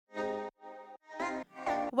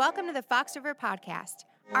Welcome to the Fox River Podcast.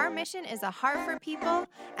 Our mission is a heart for people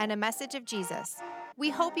and a message of Jesus. We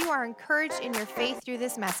hope you are encouraged in your faith through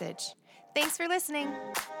this message. Thanks for listening.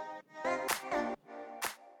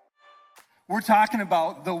 We're talking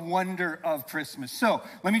about the wonder of Christmas. So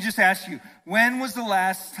let me just ask you, when was the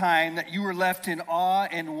last time that you were left in awe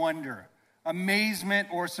and wonder, amazement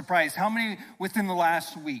or surprise? How many within the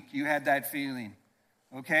last week you had that feeling?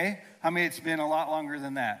 Okay? How many? It's been a lot longer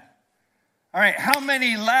than that. All right, how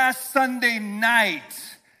many last Sunday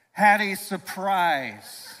night had a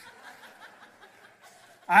surprise?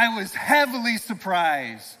 I was heavily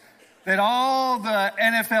surprised that all the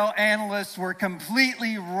NFL analysts were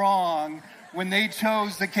completely wrong when they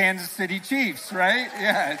chose the Kansas City Chiefs, right?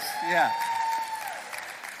 Yes, yeah.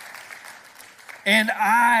 And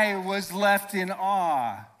I was left in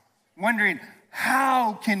awe, wondering,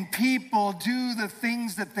 how can people do the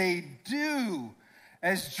things that they do?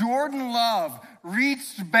 As Jordan Love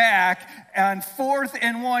reached back on 4th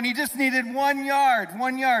and 1, he just needed 1 yard,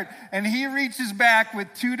 and he reaches back with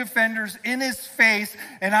two defenders in his face,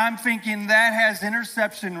 and I'm thinking that has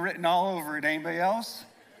interception written all over it. Anybody else?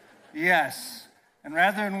 Yes. And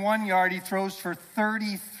rather than 1 yard, he throws for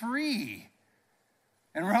 33.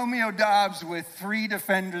 And Romeo Doubs, with three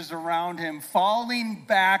defenders around him, falling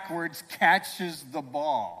backwards, catches the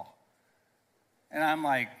ball. And I'm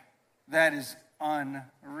like, that is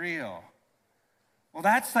unreal. Well,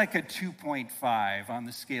 that's like a 2.5 on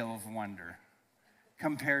the scale of wonder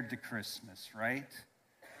compared to Christmas, right?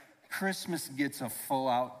 Christmas gets a full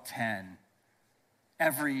out 10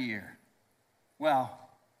 every year. Well,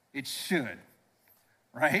 it should,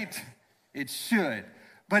 right? It should.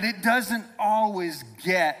 But it doesn't always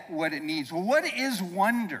get what it needs. Well, what is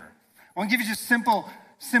wonder? I want to give you just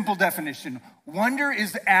simple definition. Wonder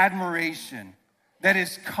is admiration that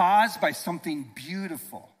is caused by something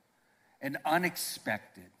beautiful and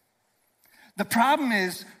unexpected. The problem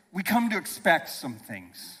is we come to expect some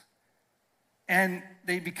things, and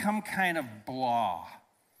they become kind of blah.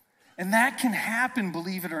 And that can happen,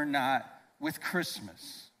 believe it or not, with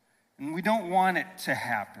Christmas. And we don't want it to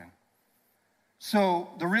happen. So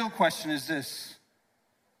the real question is this: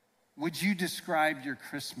 would you describe your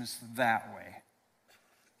Christmas that way?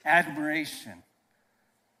 Admiration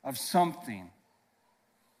of something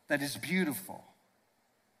that is beautiful.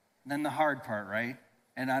 And then the hard part, right?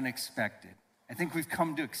 And unexpected. I think we've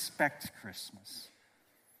come to expect Christmas.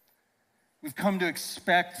 We've come to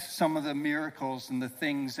expect some of the miracles and the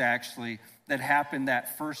things actually that happened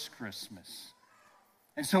that first Christmas.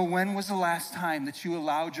 And so when was the last time that you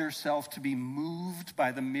allowed yourself to be moved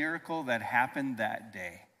by the miracle that happened that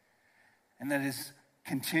day? And that is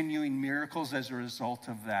continuing miracles as a result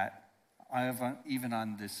of that, even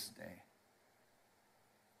on this day.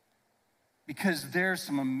 Because there's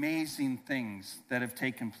some amazing things that have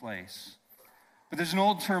taken place. But there's an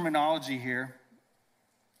old terminology here.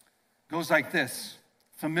 It goes like this: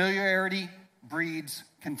 familiarity breeds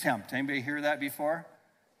contempt. Anybody hear that before?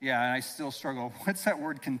 Yeah, and I still struggle. What's that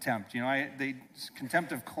word, contempt? You know,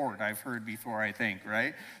 contempt of court I've heard before, I think,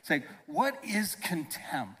 right? It's like, what is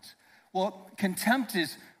contempt? Well, contempt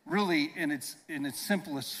is really, in its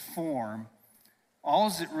simplest form, all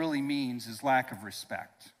it really means is lack of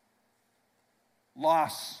respect.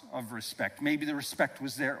 Loss of respect. Maybe the respect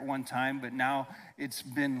was there at one time, but now it's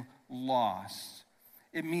been lost.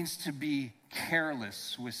 It means to be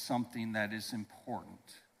careless with something that is important.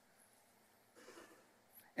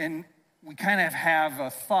 And we kind of have a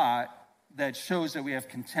thought that shows that we have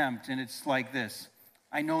contempt, and it's like this: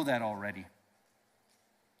 I know that already.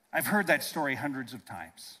 I've heard that story hundreds of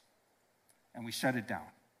times, and we shut it down.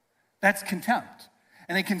 That's contempt.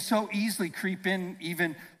 And it can so easily creep in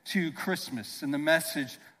even to Christmas and the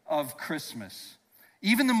message of Christmas.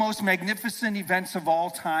 Even the most magnificent events of all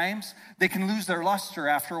times, they can lose their luster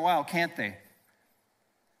after a while, can't they?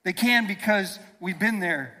 They can, because we've been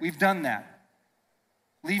there, we've done that,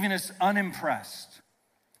 leaving us unimpressed.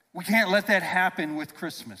 We can't let that happen with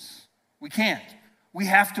Christmas. We can't. We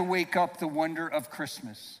have to wake up the wonder of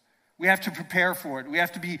Christmas. We have to prepare for it. We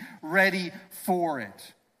have to be ready for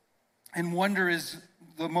it. And wonder is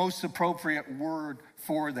the most appropriate word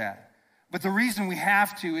for that. But the reason we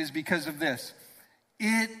have to is because of this: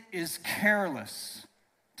 it is careless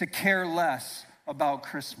to care less about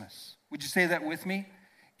Christmas. Would you say that with me?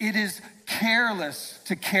 It is careless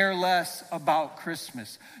to care less about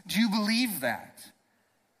Christmas. Do you believe that?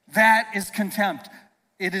 That is contempt.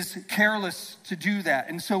 It is careless to do that.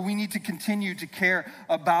 And so we need to continue to care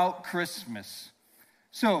about Christmas.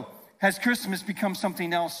 So, has Christmas become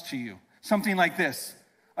something else to you? Something like this: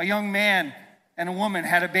 a young man and a woman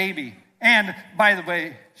had a baby. And, by the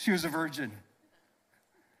way, she was a virgin.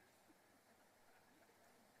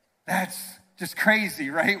 That's just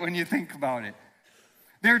crazy, right, when you think about it.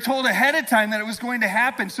 They were told ahead of time that it was going to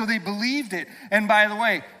happen, so they believed it. And by the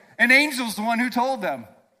way, an angel's the one who told them.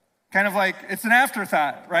 Kind of like it's an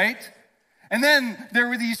afterthought, right? And then there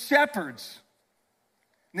were these shepherds.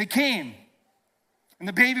 And they came. And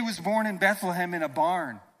the baby was born in Bethlehem in a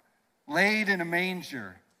barn, laid in a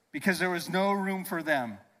manger, because there was no room for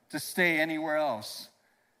them to stay anywhere else.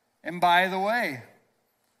 And by the way,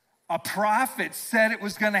 a prophet said it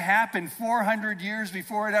was going to happen 400 years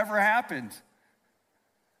before it ever happened.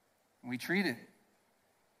 We treat it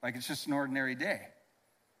like it's just an ordinary day.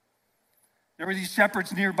 There were these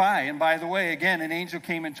shepherds nearby, and by the way, again, an angel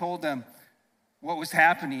came and told them what was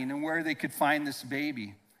happening and where they could find this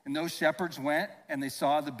baby. And those shepherds went and they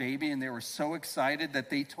saw the baby, and they were so excited that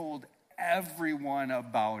they told everyone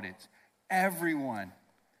about it. Everyone.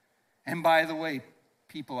 And by the way,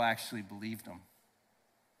 people actually believed them.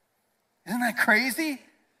 Isn't that crazy?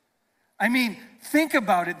 I mean, think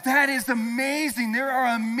about it. That is amazing. There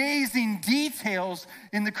are amazing details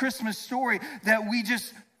in the Christmas story that we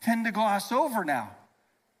just tend to gloss over now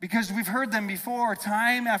because we've heard them before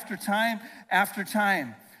time after time after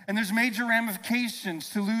time. And there's major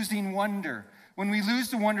ramifications to losing wonder. When we lose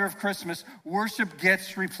the wonder of Christmas, worship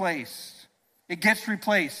gets replaced. It gets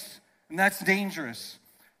replaced, and that's dangerous.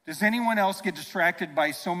 Does anyone else get distracted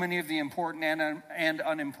by so many of the important and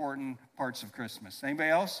unimportant parts of Christmas? Anybody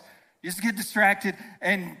else? You just get distracted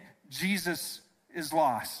and Jesus is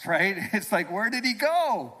lost, right? It's like, where did he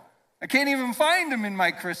go? I can't even find him in my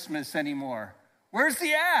Christmas anymore. Where's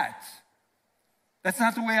he at? That's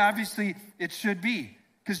not the way, obviously, it should be,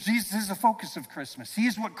 because Jesus is the focus of Christmas. He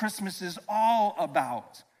is what Christmas is all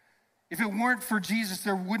about. If it weren't for Jesus,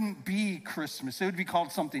 there wouldn't be Christmas. It would be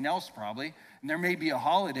called something else probably, and there may be a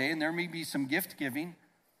holiday, and there may be some gift giving,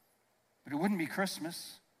 but it wouldn't be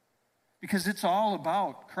Christmas, because it's all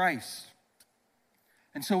about Christ.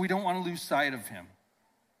 And so we don't want to lose sight of him.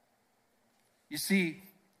 You see,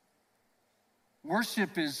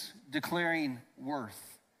 worship is declaring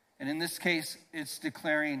worth. And in this case, it's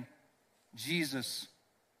declaring Jesus'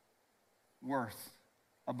 worth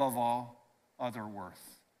above all other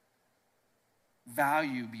worth.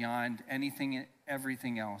 Value beyond anything,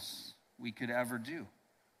 everything else we could ever do.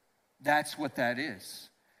 That's what that is.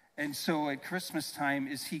 And so at Christmas time,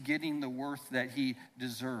 is he getting the worth that he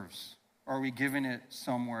deserves? Or are we giving it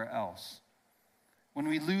somewhere else? When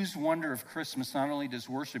we lose wonder of Christmas, not only does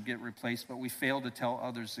worship get replaced, but we fail to tell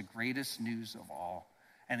others the greatest news of all.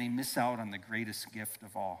 And they miss out on the greatest gift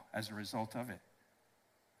of all as a result of it.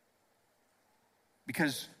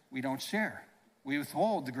 Because we don't share. We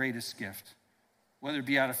withhold the greatest gift. Whether it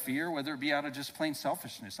be out of fear, whether it be out of just plain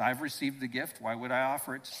selfishness. I've received the gift, why would I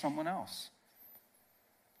offer it to someone else?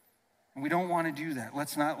 And we don't want to do that.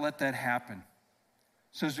 Let's not let that happen.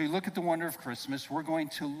 So as we look at the wonder of Christmas, we're going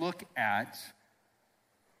to look at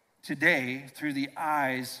today through the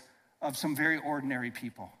eyes of some very ordinary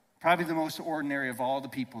people. Probably the most ordinary of all the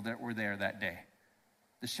people that were there that day.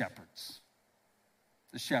 The shepherds.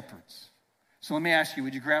 The shepherds. So let me ask you,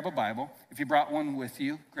 would you grab a Bible? If you brought one with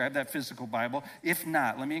you, grab that physical Bible. If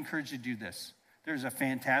not, let me encourage you to do this. There's a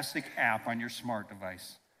fantastic app on your smart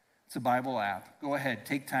device. It's a Bible app. Go ahead,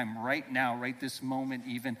 take time right now, right this moment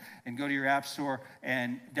even, and go to your app store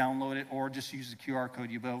and download it, or just use the QR code.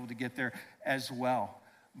 You'll be able to get there as well.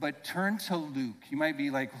 But turn to Luke. You might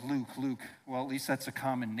be like, Luke. Well, at least that's a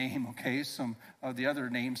common name, okay? Some of the other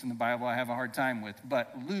names in the Bible I have a hard time with.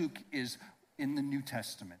 But Luke is in the New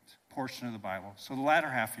Testament portion of the Bible. So the latter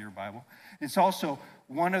half of your Bible. It's also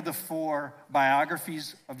one of the 4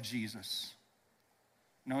 biographies of Jesus,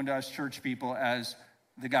 known to us church people as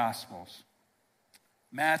the Gospels.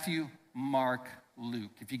 Matthew, Mark,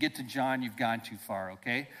 Luke. If you get to John, you've gone too far,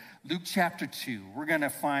 okay? Luke chapter 2, we're going to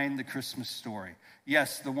find the Christmas story.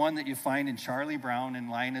 Yes, the one that you find in Charlie Brown and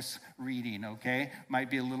Linus reading, okay? Might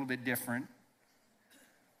be a little bit different.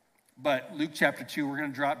 But Luke chapter 2, we're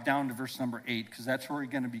going to drop down to verse number 8, because that's where we're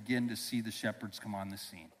going to begin to see the shepherds come on the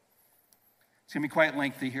scene. It's going to be quite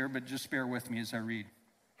lengthy here, but just bear with me as I read.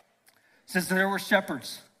 It says, there were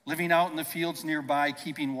shepherds living out in the fields nearby,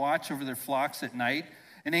 keeping watch over their flocks at night.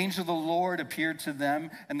 An angel of the Lord appeared to them,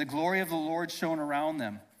 and the glory of the Lord shone around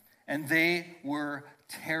them, and they were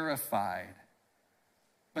terrified.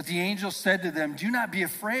 But the angel said to them, do not be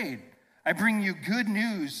afraid. I bring you good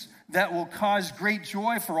news that will cause great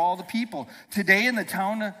joy for all the people. Today in the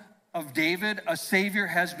town of David, a Savior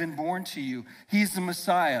has been born to you. He's the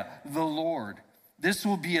Messiah, the Lord. This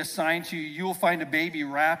will be a sign to you. You will find a baby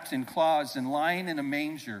wrapped in cloths and lying in a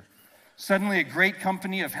manger. Suddenly a great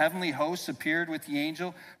company of heavenly hosts appeared with the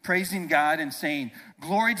angel, praising God and saying,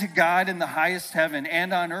 "Glory to God in the highest heaven,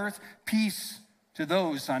 and on earth peace to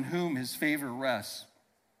those on whom his favor rests."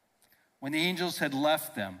 When the angels had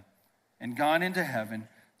left them and gone into heaven,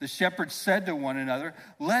 the shepherds said to one another,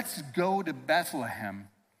 "Let's go to Bethlehem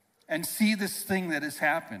and see this thing that has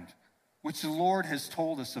happened, which the Lord has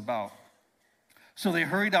told us about." So they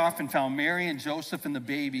hurried off and found Mary and Joseph and the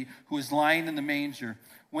baby who was lying in the manger.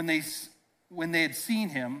 When they had seen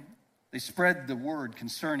him, they spread the word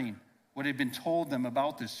concerning what had been told them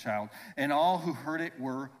about this child. And all who heard it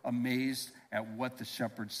were amazed at what the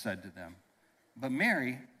shepherds said to them. But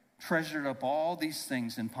Mary treasured up all these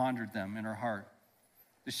things and pondered them in her heart.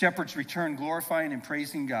 The shepherds returned, glorifying and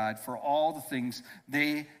praising God for all the things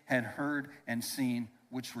they had heard and seen,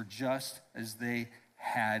 which were just as they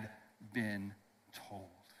had been told.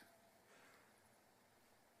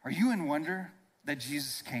 Are you in wonder that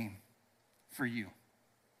Jesus came for you?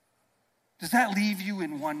 Does that leave you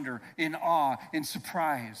in wonder, in awe, in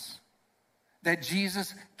surprise that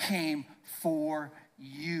Jesus came for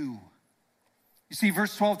you? You see,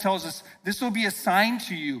 verse 12 tells us, "This will be a sign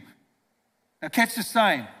to you." Now catch the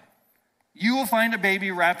sign. "You will find a baby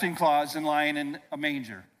wrapped in cloths and lying in a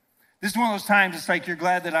manger." This is one of those times it's like you're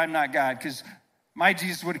glad that I'm not God, because my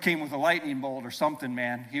Jesus would have came with a lightning bolt or something,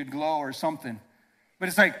 man. He would glow or something. But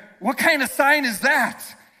it's like, what kind of sign is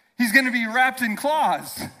that? He's going to be wrapped in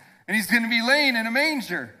cloths, and he's going to be laying in a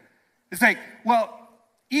manger. It's like, well,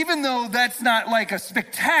 even though that's not like a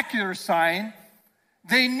spectacular sign,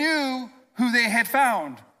 they knew who they had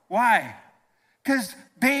found. Why? Because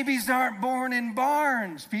babies aren't born in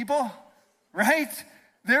barns, people, right?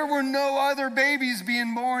 There were no other babies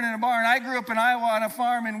being born in a barn. I grew up in Iowa on a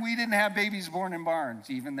farm, and we didn't have babies born in barns,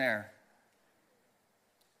 even there.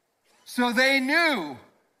 So they knew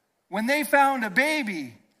when they found a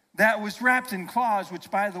baby that was wrapped in cloths,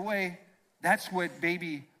 which, by the way, that's what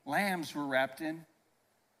baby lambs were wrapped in,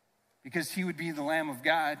 because he would be the Lamb of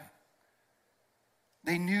God.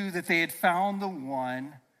 They knew that they had found the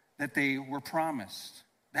one that they were promised.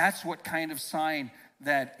 That's what kind of sign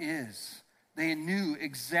that is. They knew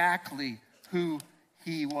exactly who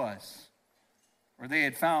he was, or they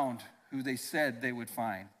had found who they said they would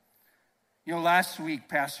find. You know, last week,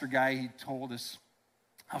 Pastor Guy, he told us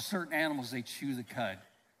how certain animals, they chew the cud.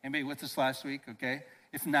 Anybody with us last week, okay?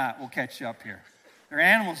 If not, we'll catch you up here. They're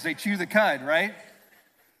animals, they chew the cud, right?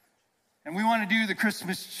 And we want to do the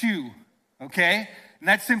Christmas chew, okay? And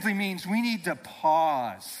that simply means we need to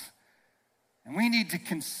pause. And we need to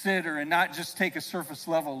consider and not just take a surface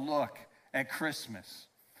level look at Christmas.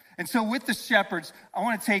 And so with the shepherds, I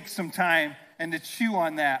want to take some time and to chew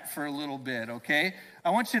on that for a little bit, okay? I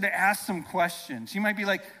want you to ask some questions. You might be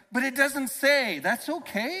like, but it doesn't say. That's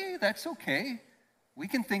okay. That's okay. We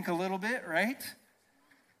can think a little bit, right?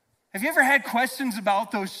 Have you ever had questions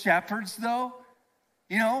about those shepherds, though?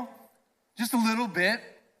 You know, just a little bit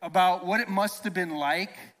about what it must have been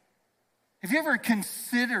like. Have you ever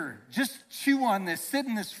considered, just chew on this, sit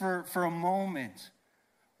in this for a moment.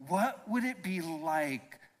 What would it be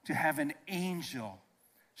like to have an angel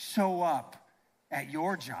show up at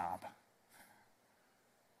your job?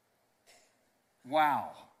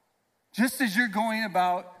 Wow. Just as you're going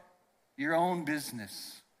about your own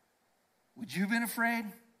business, would you have been afraid?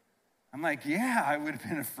 I'm like, yeah, I would have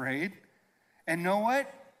been afraid. And know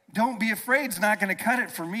what? Don't be afraid. It's not going to cut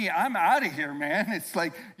it for me. I'm out of here, man. It's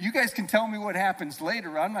like, you guys can tell me what happens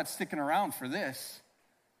later. I'm not sticking around for this.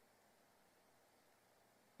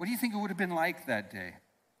 What do you think it would have been like that day?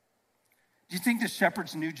 Do you think the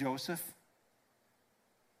shepherds knew Joseph?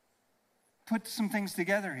 Put some things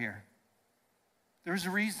together here. There was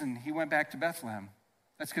a reason he went back to Bethlehem.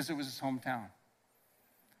 That's because it was his hometown.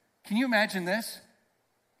 Can you imagine this?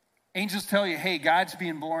 Angels tell you, hey, God's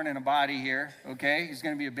being born in a body here, okay? He's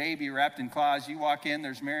going to be a baby wrapped in cloths. You walk in,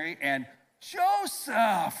 there's Mary and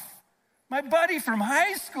Joseph, my buddy from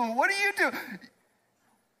high school. What do you do?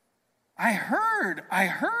 I heard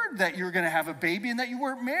that you were going to have a baby and that you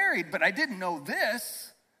weren't married, but I didn't know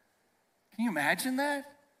this. Can you imagine that?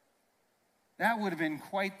 That would have been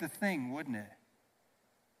quite the thing, wouldn't it?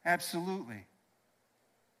 Absolutely.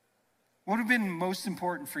 What would have been most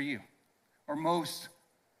important for you, or most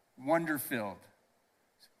wonder-filled?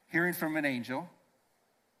 Hearing from an angel.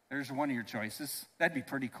 There's one of your choices. That'd be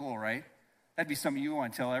pretty cool, right? That'd be something you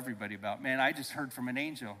want to tell everybody about. Man, I just heard from an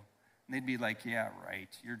angel. And they'd be like, yeah, right,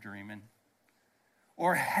 you're dreaming.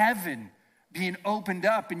 Or heaven being opened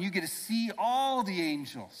up and you get to see all the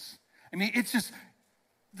angels. I mean, it's just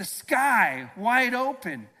the sky wide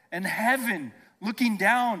open and heaven looking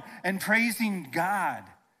down and praising God.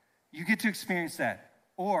 You get to experience that.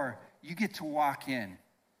 Or you get to walk in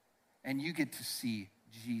and you get to see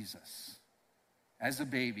Jesus as a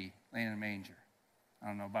baby laying in a manger. I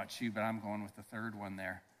don't know about you, but I'm going with the third one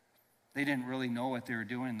there. They didn't really know what they were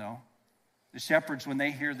doing, though. The shepherds, when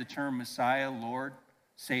they hear the term Messiah, Lord,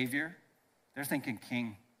 Savior, they're thinking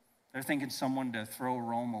king. They're thinking someone to throw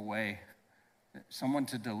Rome away, someone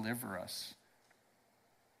to deliver us.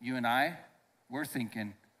 You and I, we're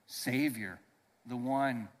thinking Savior, the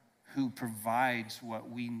one who provides what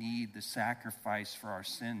we need, the sacrifice for our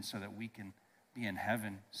sins so that we can be in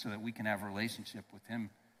heaven, so that we can have a relationship with him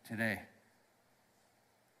today.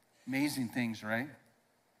 Amazing things, right?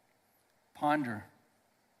 Ponder.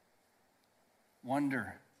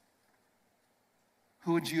 Wonder.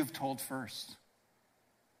 Who would you have told first?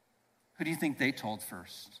 Who do you think they told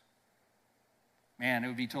first? Man, it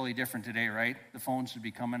would be totally different today, right? The phones would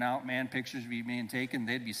be coming out. Man, pictures would be being taken.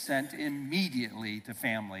 They'd be sent immediately to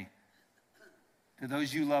family, to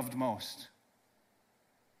those you loved most.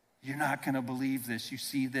 You're not going to believe this. You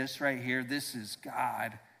see this right here? This is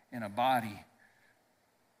God in a body.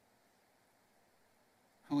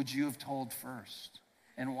 Who would you have told first?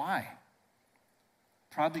 And why?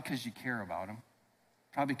 Probably because you care about him.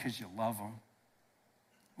 Probably because you love him.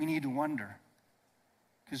 We need to wonder.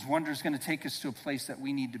 Because wonder is going to take us to a place that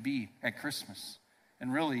we need to be at Christmas.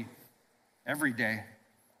 And really, every day,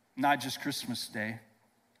 not just Christmas Day.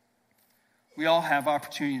 We all have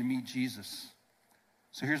opportunity to meet Jesus.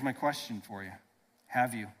 So here's my question for you.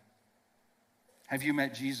 Have you? Have you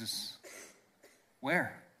met Jesus?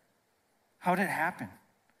 Where? How did it happen?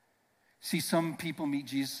 See, some people meet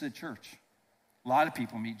Jesus at church. A lot of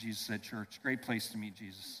people meet Jesus at church. Great place to meet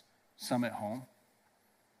Jesus. Some at home,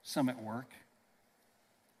 some at work.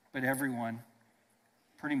 But everyone,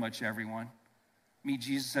 pretty much everyone, meet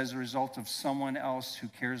Jesus as a result of someone else who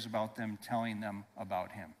cares about them telling them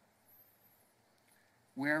about him.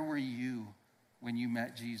 Where were you when you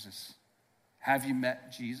met Jesus? Have you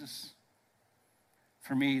met Jesus?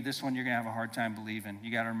 For me, this one you're going to have a hard time believing.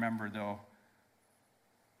 You got to remember, though,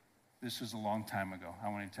 this was a long time ago. I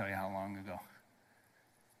want to tell you how long ago.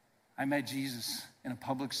 I met Jesus in a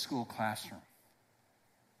public school classroom.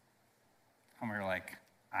 And we were like,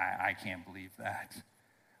 I can't believe that.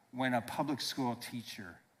 When a public school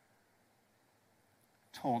teacher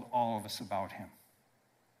told all of us about him.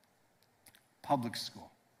 Public school.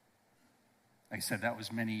 Like I said, that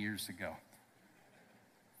was many years ago.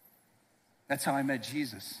 That's how I met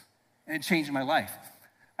Jesus. And it changed my life.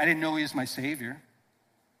 I didn't know he was my Savior.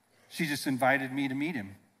 She just invited me to meet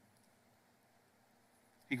him.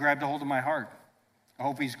 He grabbed a hold of my heart. I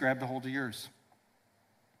hope he's grabbed a hold of yours.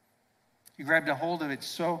 He grabbed a hold of it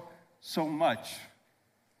so much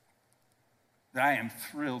that I am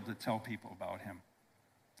thrilled to tell people about him.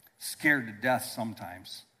 Scared to death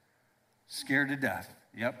sometimes. Scared to death,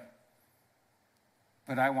 yep.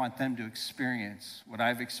 But I want them to experience what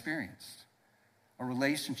I've experienced. A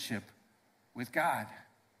relationship with God.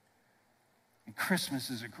 And Christmas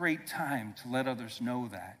is a great time to let others know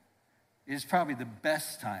that. It is probably the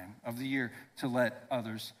best time of the year to let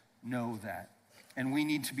others know that. And we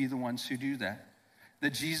need to be the ones who do that.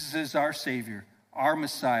 That Jesus is our Savior, our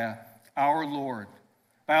Messiah, our Lord.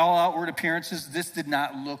 By all outward appearances, this did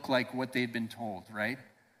not look like what they'd been told, right?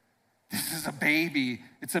 This is a baby.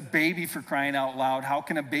 It's a baby, for crying out loud. How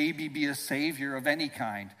can a baby be a Savior of any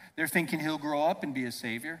kind? They're thinking he'll grow up and be a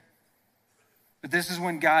Savior. But this is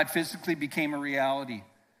when God physically became a reality.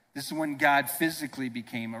 This is when God physically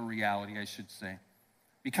became a reality, I should say.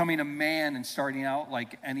 Becoming a man and starting out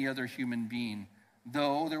like any other human being.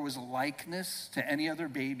 Though there was a likeness to any other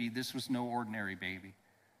baby, this was no ordinary baby.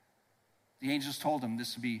 The angels told him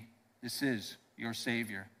this is your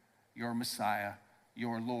Savior, your Messiah,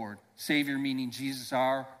 your Lord. Savior meaning Jesus,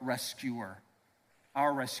 our rescuer.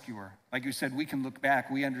 Our rescuer. Like you said, we can look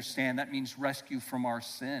back. We understand that means rescue from our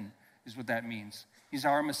sin is what that means. He's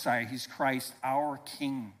our Messiah. He's Christ, our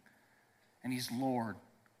King. And he's Lord.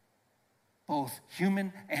 Both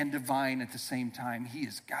human and divine at the same time. He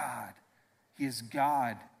is God. He is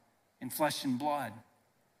God in flesh and blood.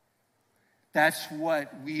 That's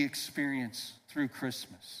what we experience through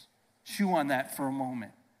Christmas. Chew on that for a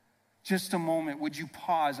moment. Just a moment. Would you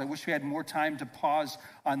pause? I wish we had more time to pause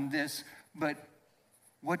on this. But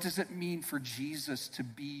what does it mean for Jesus to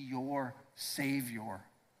be your Savior?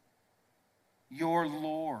 Your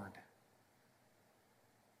Lord?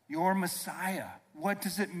 Your Messiah? What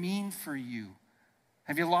does it mean for you?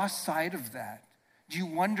 Have you lost sight of that? Do you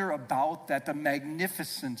wonder about that, the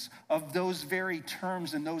magnificence of those very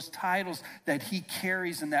terms and those titles that he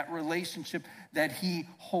carries and that relationship that he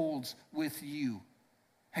holds with you?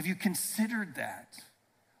 Have you considered that?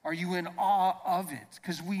 Are you in awe of it?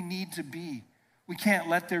 Because we need to be. We can't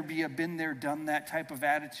let there be a been there, done that type of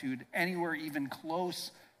attitude anywhere even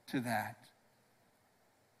close to that.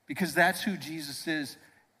 Because that's who Jesus is,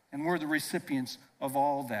 and we're the recipients of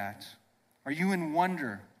all that. Are you in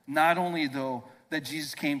wonder, not only though that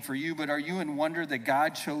Jesus came for you, but are you in wonder that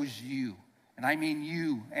God chose you, and I mean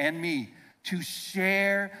you and me, to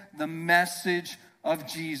share the message of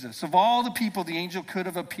Jesus? Of all the people the angel could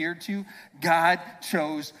have appeared to, God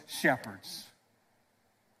chose shepherds.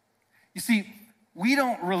 You see, we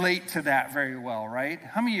don't relate to that very well, right?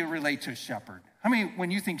 How many of you relate to a shepherd? How many,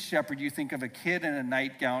 when you think shepherd, you think of a kid in a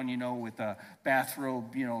nightgown, with a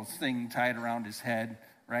bathrobe, thing tied around his head,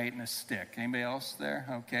 right, and a stick? Anybody else there?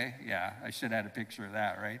 Okay, yeah, I should have had a picture of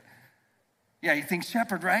that, right? Yeah, you think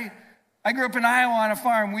shepherd, right? I grew up in Iowa on a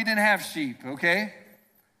farm. We didn't have sheep, okay?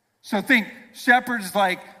 So think shepherd's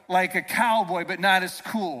like a cowboy, but not as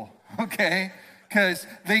cool, okay? Because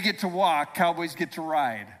they get to walk, cowboys get to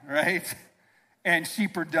ride, right? And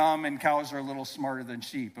sheep are dumb and cows are a little smarter than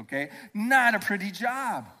sheep, okay? Not a pretty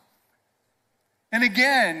job. And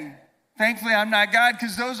again, thankfully I'm not God,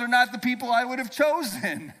 because those are not the people I would have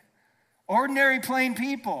chosen. Ordinary, plain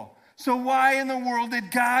people. So why in the world did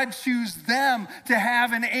God choose them to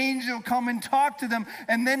have an angel come and talk to them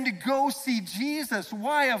and then to go see Jesus?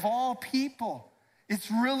 Why of all people? It's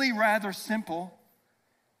really rather simple.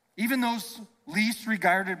 Even those least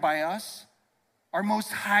regarded by us are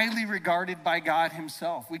most highly regarded by God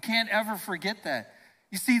himself. We can't ever forget that.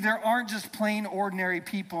 You see, there aren't just plain ordinary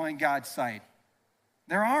people in God's sight.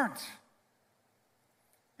 There aren't.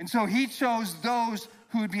 And so he chose those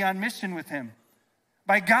who would be on mission with him.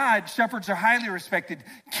 By God, shepherds are highly respected.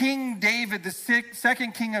 King David, the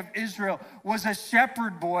second king of Israel, was a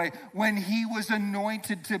shepherd boy when he was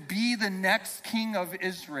anointed to be the next king of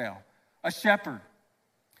Israel, a shepherd.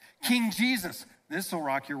 King Jesus, this will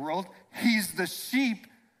rock your world, he's the sheep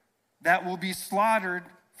that will be slaughtered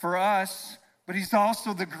for us, but he's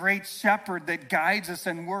also the great shepherd that guides us,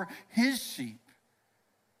 and we're his sheep.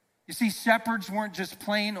 You see, shepherds weren't just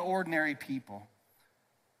plain ordinary people.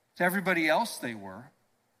 To everybody else, they were.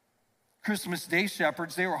 Christmas Day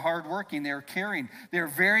shepherds, they were hardworking, they were caring, they were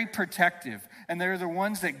very protective, and they're the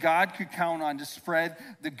ones that God could count on to spread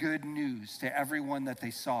the good news to everyone that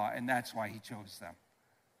they saw, and that's why he chose them.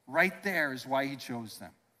 Right there is why he chose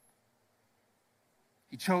them.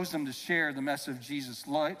 He chose them to share the message of Jesus,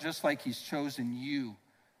 just like he's chosen you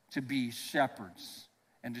to be shepherds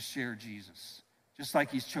and to share Jesus. Just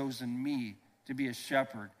like he's chosen me to be a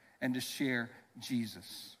shepherd and to share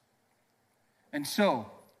Jesus. And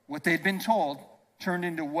so, what they'd been told turned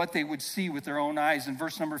into what they would see with their own eyes. In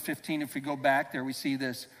verse number 15, if we go back there, we see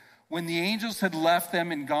this. When the angels had left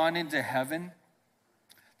them and gone into heaven,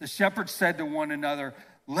 the shepherds said to one another,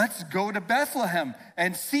 "Let's go to Bethlehem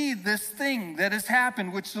and see this thing that has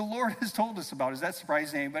happened, which the Lord has told us about." Does that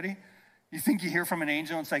surprise anybody? You think you hear from an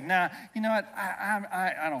angel and it's like, nah, you know what?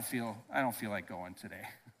 I don't feel like going today.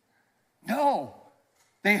 No,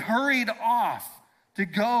 they hurried off to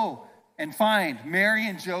go and find Mary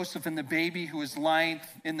and Joseph and the baby who was lying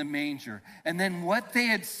in the manger. And then what they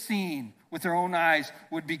had seen with their own eyes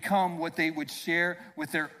would become what they would share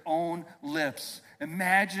with their own lips.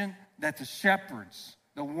 Imagine that the shepherds,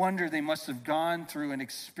 the wonder they must have gone through and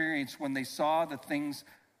experienced when they saw the things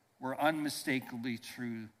were unmistakably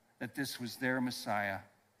true, that this was their Messiah,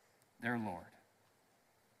 their Lord,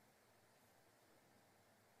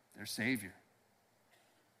 their Savior.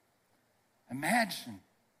 Imagine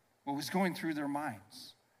what was going through their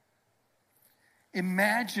minds.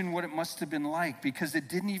 Imagine what it must have been like, because it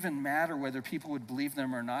didn't even matter whether people would believe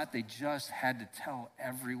them or not. They just had to tell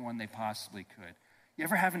everyone they possibly could. You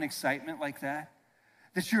ever have an excitement like that?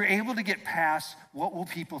 That you're able to get past, what will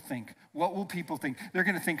people think? What will people think? They're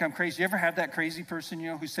going to think I'm crazy. You ever have that crazy person,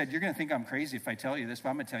 who said, you're going to think I'm crazy if I tell you this, but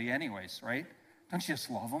I'm going to tell you anyways, right? Don't you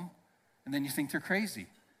just love them? And then you think they're crazy.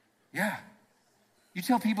 Yeah. You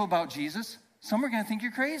tell people about Jesus, some are going to think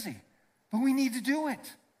you're crazy, but we need to do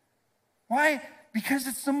it. Why? Because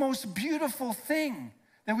it's the most beautiful thing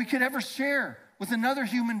that we could ever share with another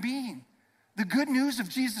human being. The good news of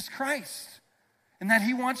Jesus Christ, and that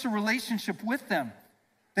he wants a relationship with them,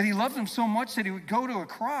 that he loved them so much that he would go to a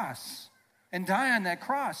cross and die on that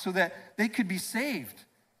cross so that they could be saved.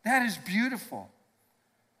 That is beautiful.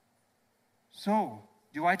 So,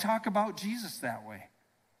 do I talk about Jesus that way?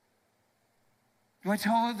 Do I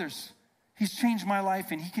tell others, he's changed my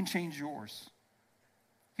life and he can change yours?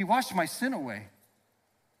 He washed my sin away.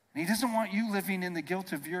 And he doesn't want you living in the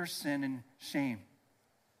guilt of your sin and shame.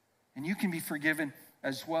 And you can be forgiven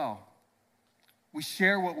as well. We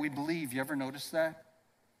share what we believe. You ever notice that?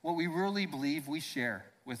 What we really believe, we share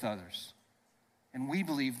with with others. And we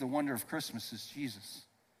believe the wonder of Christmas is Jesus.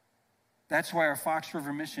 That's why our Fox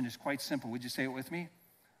River mission is quite simple. Would you say it with me?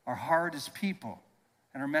 Our heart is people,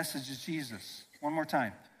 and our message is Jesus. One more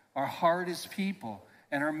time. Our heart is people,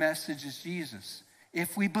 and our message is Jesus.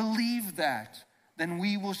 If we believe that, then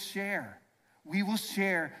we will share. We will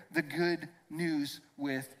share the good news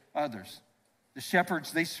with others. The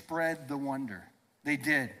shepherds, they spread the wonder. They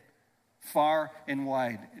did, far and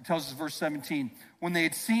wide. It tells us, verse 17, when they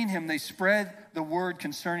had seen him, they spread the word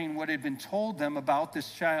concerning what had been told them about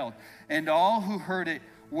this child. And all who heard it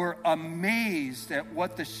were amazed at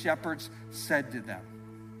what the shepherds said to them.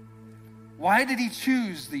 Why did he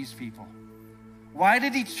choose these people? Why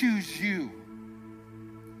did he choose you?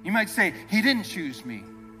 You might say, he didn't choose me.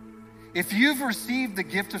 If you've received the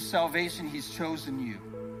gift of salvation, he's chosen you.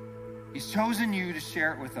 He's chosen you to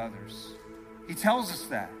share it with others. He tells us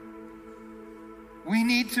that. We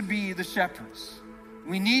need to be the shepherds.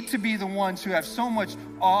 We need to be the ones who have so much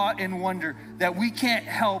awe and wonder that we can't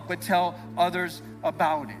help but tell others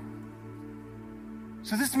about it.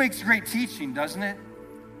 So this makes great teaching, doesn't it?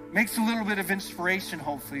 Makes a little bit of inspiration,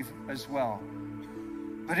 hopefully, as well.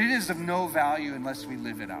 But it is of no value unless we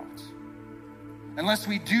live it out, unless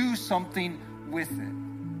we do something with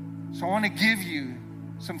it. So I want to give you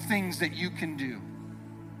some things that you can do.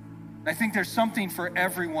 I think there's something for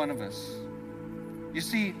every one of us. You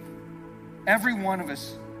see, every one of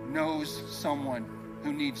us knows someone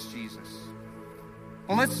who needs Jesus.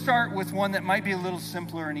 Well, let's start with one that might be a little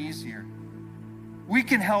simpler and easier. We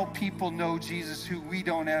can help people know Jesus who we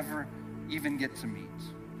don't ever even get to meet.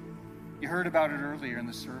 You heard about it earlier in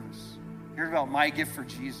the service. You heard about my gift for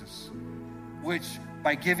Jesus, which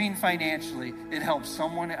by giving financially, it helps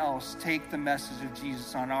someone else take the message of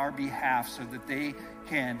Jesus on our behalf so that they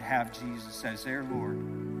can have Jesus as their Lord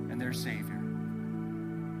and their Savior.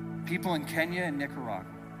 People in Kenya and Nicaragua,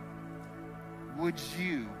 would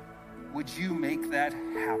you make that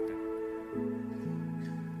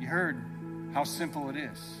happen? You heard how simple it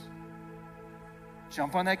is.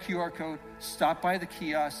 Jump on that QR code, stop by the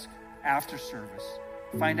kiosk after service,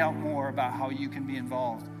 find out more about how you can be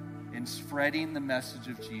involved in spreading the message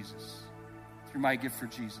of Jesus through my gift for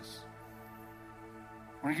Jesus.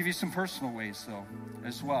 I want to give you some personal ways, though,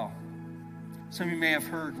 as well. Some of you may have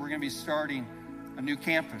heard we're going to be starting a new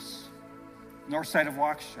campus, north side of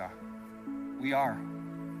Waukesha. We are.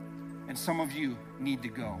 And some of you need to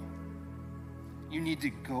go. You need to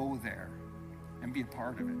go there and be a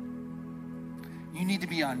part of it. You need to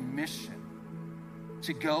be on mission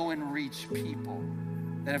to go and reach people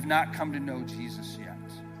that have not come to know Jesus yet.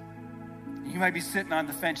 You might be sitting on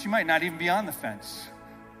the fence. You might not even be on the fence.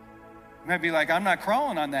 You might be like, I'm not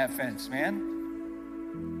crawling on that fence,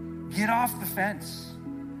 man. Get off the fence.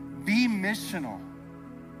 Be missional.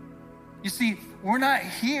 You see, we're not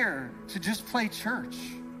here to just play church.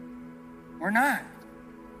 We're not.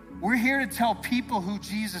 We're here to tell people who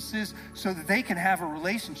Jesus is so that they can have a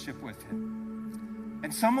relationship with him.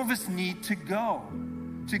 And some of us need to go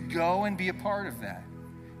and be a part of that.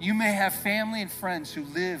 You may have family and friends who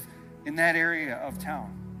live in that area of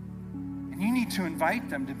town, and you need to invite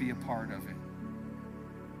them to be a part of it.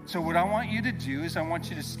 So what I want you to do is I want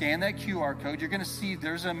you to scan that QR code. You're going to see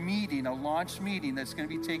there's a meeting, a launch meeting that's going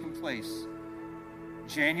to be taking place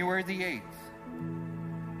January the 8th.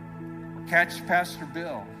 Catch Pastor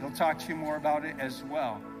Bill. He'll talk to you more about it as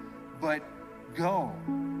well. But go.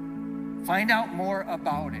 Find out more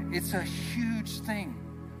about it. It's a huge thing.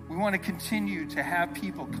 We want to continue to have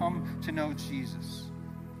people come to know Jesus.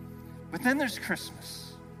 But then there's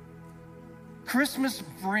Christmas. Christmas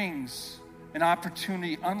brings an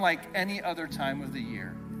opportunity unlike any other time of the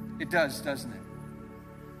year. It does, doesn't it?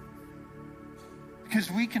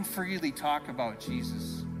 Because we can freely talk about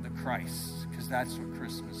Jesus, the Christ, because that's what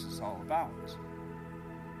Christmas is all about.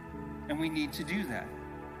 And we need to do that.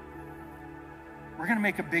 We're going to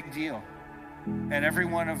make a big deal at every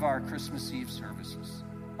one of our Christmas Eve services.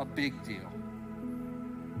 A big deal.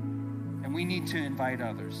 And we need to invite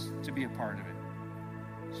others to be a part of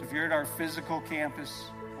it. So if you're at our physical campus,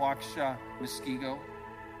 Waukesha, Muskego,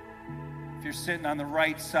 if you're sitting on the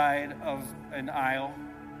right side of an aisle,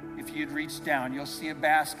 if you'd reach down, you'll see a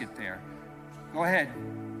basket there. Go ahead.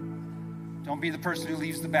 Don't be the person who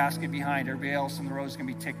leaves the basket behind. Everybody else in the row is going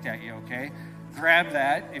to be ticked at you, okay? Grab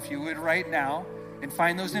that, if you would, right now, and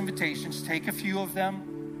find those invitations. Take a few of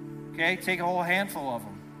them, okay? Take a whole handful of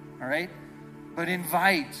them, all right? But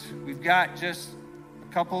invite. We've got just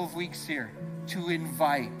a couple of weeks here to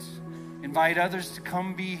invite. Invite others to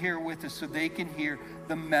come be here with us so they can hear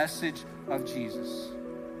the message of Jesus.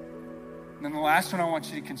 And then the last one I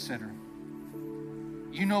want you to consider.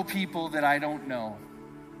 You know people that I don't know.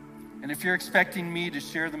 And if you're expecting me to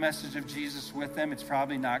share the message of Jesus with them, it's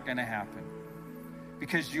probably not going to happen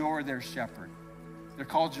because you're their shepherd. They're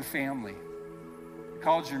called your family. They're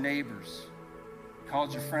called your neighbors. They're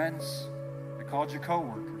called your friends. They're called your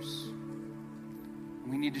coworkers. And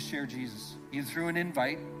we need to share Jesus, either through an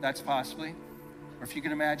invite, that's possibly, or if you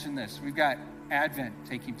can imagine this, we've got Advent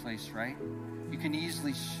taking place, right? You can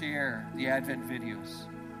easily share the Advent videos.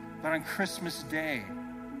 But on Christmas Day,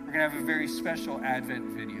 we're going to have a very special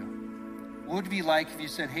Advent video. What would it be like if you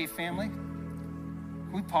said, hey, family,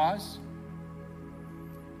 can we pause?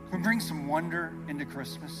 Can we bring some wonder into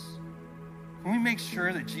Christmas? Can we make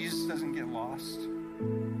sure that Jesus doesn't get lost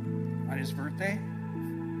on his birthday?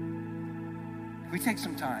 Can we take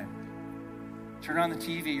some time? Turn on the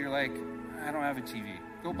TV. You're like, I don't have a TV.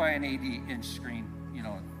 Go buy an 80-inch screen,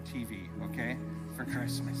 TV, okay, for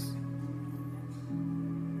Christmas.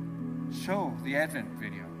 Show the Advent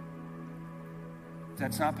video. If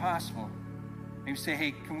that's not possible, maybe say,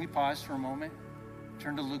 hey, can we pause for a moment?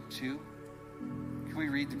 Turn to Luke 2. Can we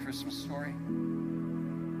read the Christmas story?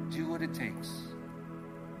 Do what it takes.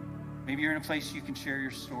 Maybe you're in a place you can share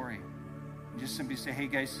your story. And just simply say, hey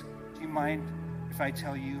guys, do you mind if I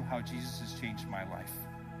tell you how Jesus has changed my life?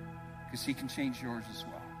 Because he can change yours as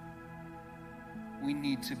well. We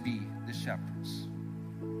need to be the shepherds.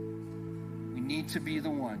 We need to be the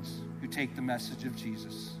ones who take the message of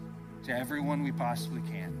Jesus to everyone we possibly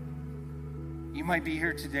can. You might be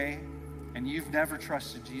here today and you've never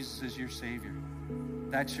trusted Jesus as your Savior.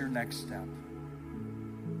 That's your next step.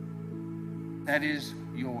 That is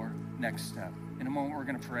your next step. In a moment, we're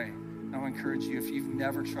going to pray. And I'll encourage you, if you've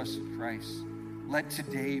never trusted Christ, let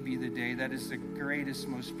today be the day. That is the greatest,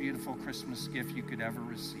 most beautiful Christmas gift you could ever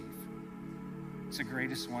receive. It's the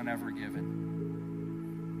greatest one ever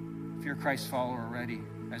given. If you're a Christ follower already,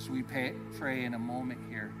 as we pray in a moment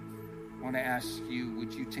here, I want to ask you,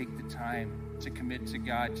 would you take the time to commit to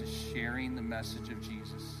God to sharing the message of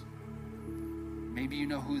Jesus? Maybe you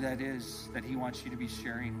know who that is that he wants you to be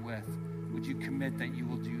sharing with. Would you commit that you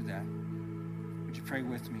will do that? Would you pray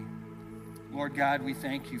with me? Lord God, we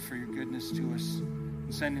thank you for your goodness to us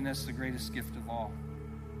and sending us the greatest gift of all.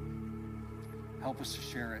 Help us to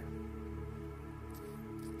share it.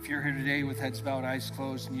 If you're here today with heads bowed, eyes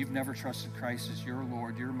closed, and you've never trusted Christ as your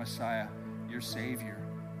Lord, your Messiah, your Savior,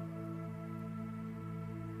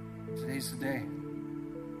 today's the day.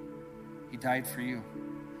 He died for you.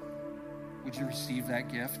 Would you receive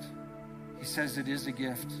that gift? He says it is a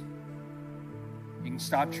gift. You can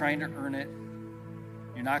stop trying to earn it.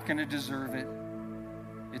 You're not going to deserve it.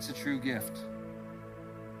 It's a true gift.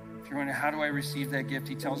 If you're wondering, how do I receive that gift?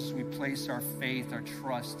 He tells us we place our faith, our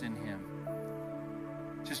trust in him.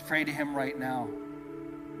 Just pray to him right now.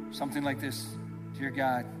 Something like this. Dear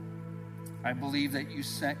God, I believe that you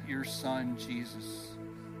sent your son, Jesus,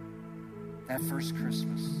 that first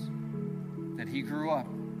Christmas, that he grew up,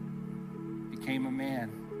 became a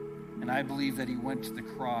man, and I believe that he went to the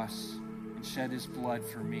cross and shed his blood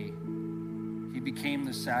for me. He became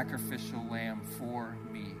the sacrificial lamb for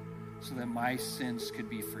me so that my sins could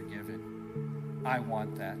be forgiven. I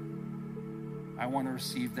want that. I want to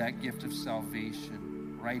receive that gift of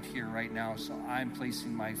salvation right here, right now. So I'm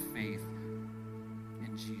placing my faith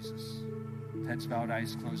in Jesus. Heads bowed,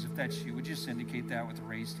 eyes closed. If that's you, would you just indicate that with a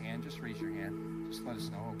raised hand? Just raise your hand. Just let us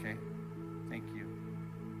know, okay? Thank you.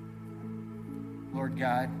 Lord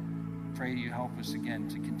God, pray you help us again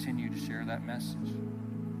to continue to share that message.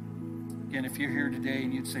 Again, if you're here today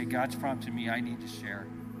and you'd say, God's prompted me, I need to share.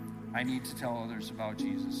 I need to tell others about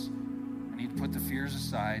Jesus. I need to put the fears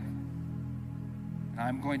aside. And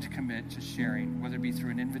I'm going to commit to sharing, whether it be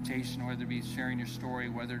through an invitation, whether it be sharing your story,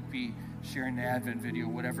 whether it be sharing an Advent video,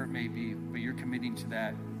 whatever it may be, but you're committing to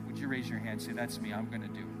that. Would you raise your hand and say, that's me, I'm going to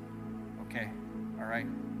do it. Okay, all right,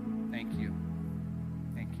 thank you.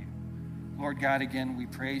 Thank you. Lord God, again, we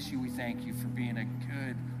praise you, we thank you for being a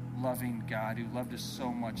good, loving God who loved us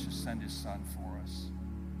so much to send his son for us.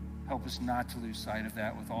 Help us not to lose sight of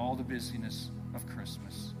that with all the busyness of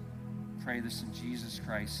Christmas. Pray this in Jesus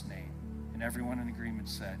Christ's name. And everyone in agreement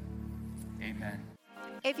said, amen.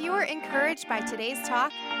 If you were encouraged by today's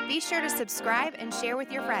talk, be sure to subscribe and share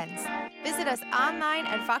with your friends. Visit us online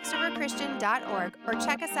at foxriverchristian.org or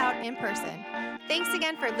check us out in person. Thanks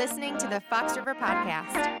again for listening to the Fox River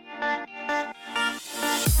Podcast.